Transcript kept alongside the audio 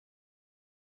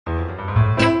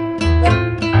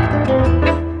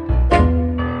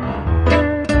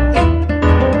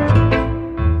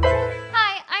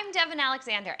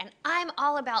Alexander, and I'm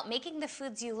all about making the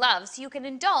foods you love so you can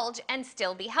indulge and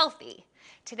still be healthy.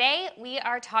 Today, we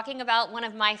are talking about one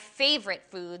of my favorite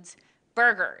foods,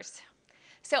 burgers.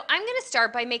 So I'm going to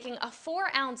start by making a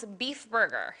 4-ounce beef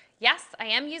burger. Yes, I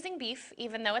am using beef,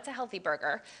 even though it's a healthy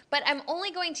burger, but I'm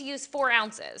only going to use 4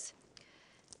 ounces.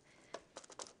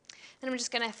 And I'm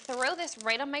just going to throw this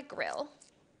right on my grill.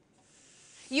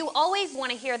 You always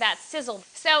want to hear that sizzle.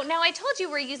 So now I told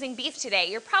you we're using beef today.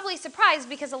 You're probably surprised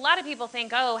because a lot of people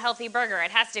think, oh, healthy burger,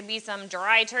 it has to be some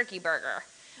dry turkey burger.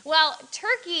 Well,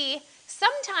 turkey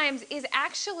sometimes is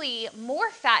actually more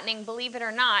fattening, believe it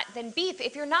or not, than beef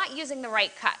if you're not using the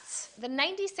right cuts. The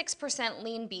 96%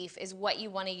 lean beef is what you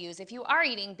want to use if you are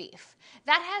eating beef.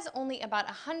 That has only about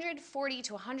 140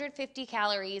 to 150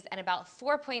 calories and about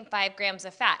 4.5 grams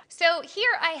of fat. So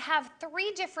here I have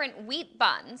 3 different wheat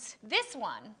buns. This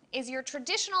one is your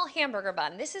traditional hamburger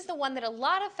bun. This is the one that a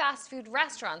lot of fast food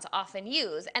restaurants often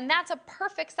use, and that's a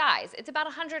perfect size. It's about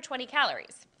 120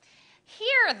 calories.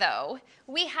 Here, though,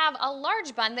 we have a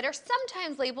large bun that are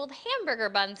sometimes labeled hamburger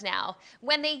buns now,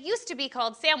 when they used to be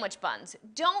called sandwich buns.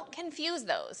 Don't confuse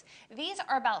those. These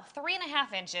are about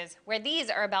 3.5 inches, where these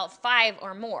are about 5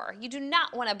 or more. You do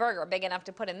not want a burger big enough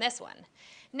to put in this one.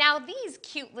 Now, these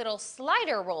cute little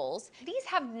slider rolls, these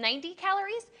have 90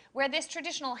 calories, where this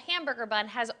traditional hamburger bun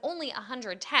has only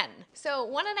 110.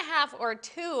 So 1.5 or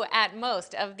 2 at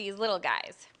most of these little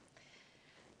guys.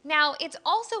 Now, it's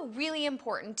also really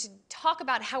important to talk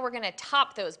about how we're going to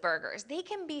top those burgers. They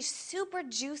can be super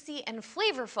juicy and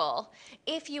flavorful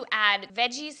if you add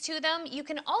veggies to them. You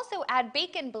can also add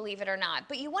bacon, believe it or not,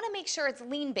 but you want to make sure it's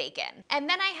lean bacon. And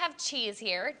then I have cheese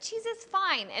here. Cheese is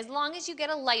fine as long as you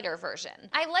get a lighter version.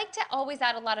 I like to always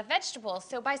add a lot of vegetables,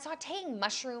 so by sauteing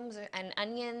mushrooms and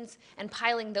onions and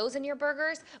piling those in your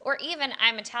burgers, or even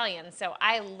I'm Italian, so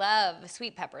I love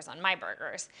sweet peppers on my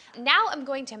burgers. Now I'm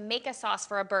going to make a sauce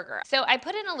for a burger. So I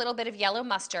put in a little bit of yellow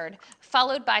mustard,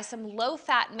 followed by some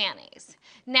low-fat mayonnaise.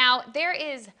 Now, there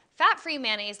is fat-free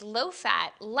mayonnaise,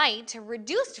 low-fat, light,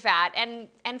 reduced fat, and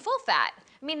full fat.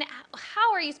 I mean,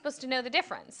 how are you supposed to know the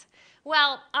difference?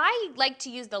 Well, I like to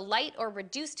use the light or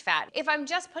reduced fat if I'm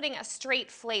just putting a straight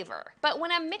flavor. But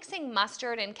when I'm mixing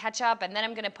mustard and ketchup and then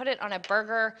I'm going to put it on a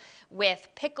burger with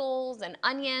pickles and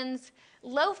onions,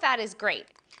 low fat is great.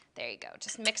 There you go.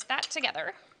 Just mix that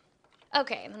together.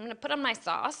 Okay, I'm going to put on my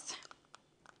sauce,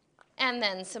 and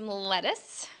then some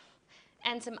lettuce,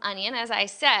 and some onion. As I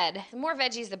said, the more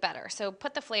veggies the better, so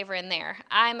put the flavor in there.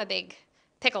 I'm a big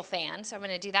pickle fan, so I'm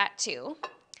going to do that too.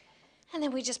 And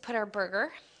then we just put our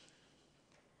burger,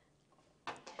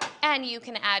 and you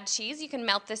can add cheese. You can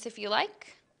melt this if you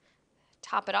like.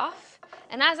 Top it off.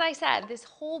 And as I said, this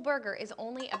whole burger is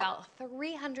only about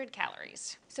 300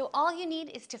 calories. So all you need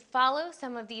is to follow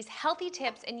some of these healthy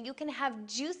tips and you can have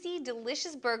juicy,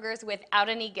 delicious burgers without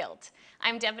any guilt.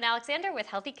 I'm Devine Alexander with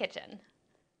Healthy Kitchen.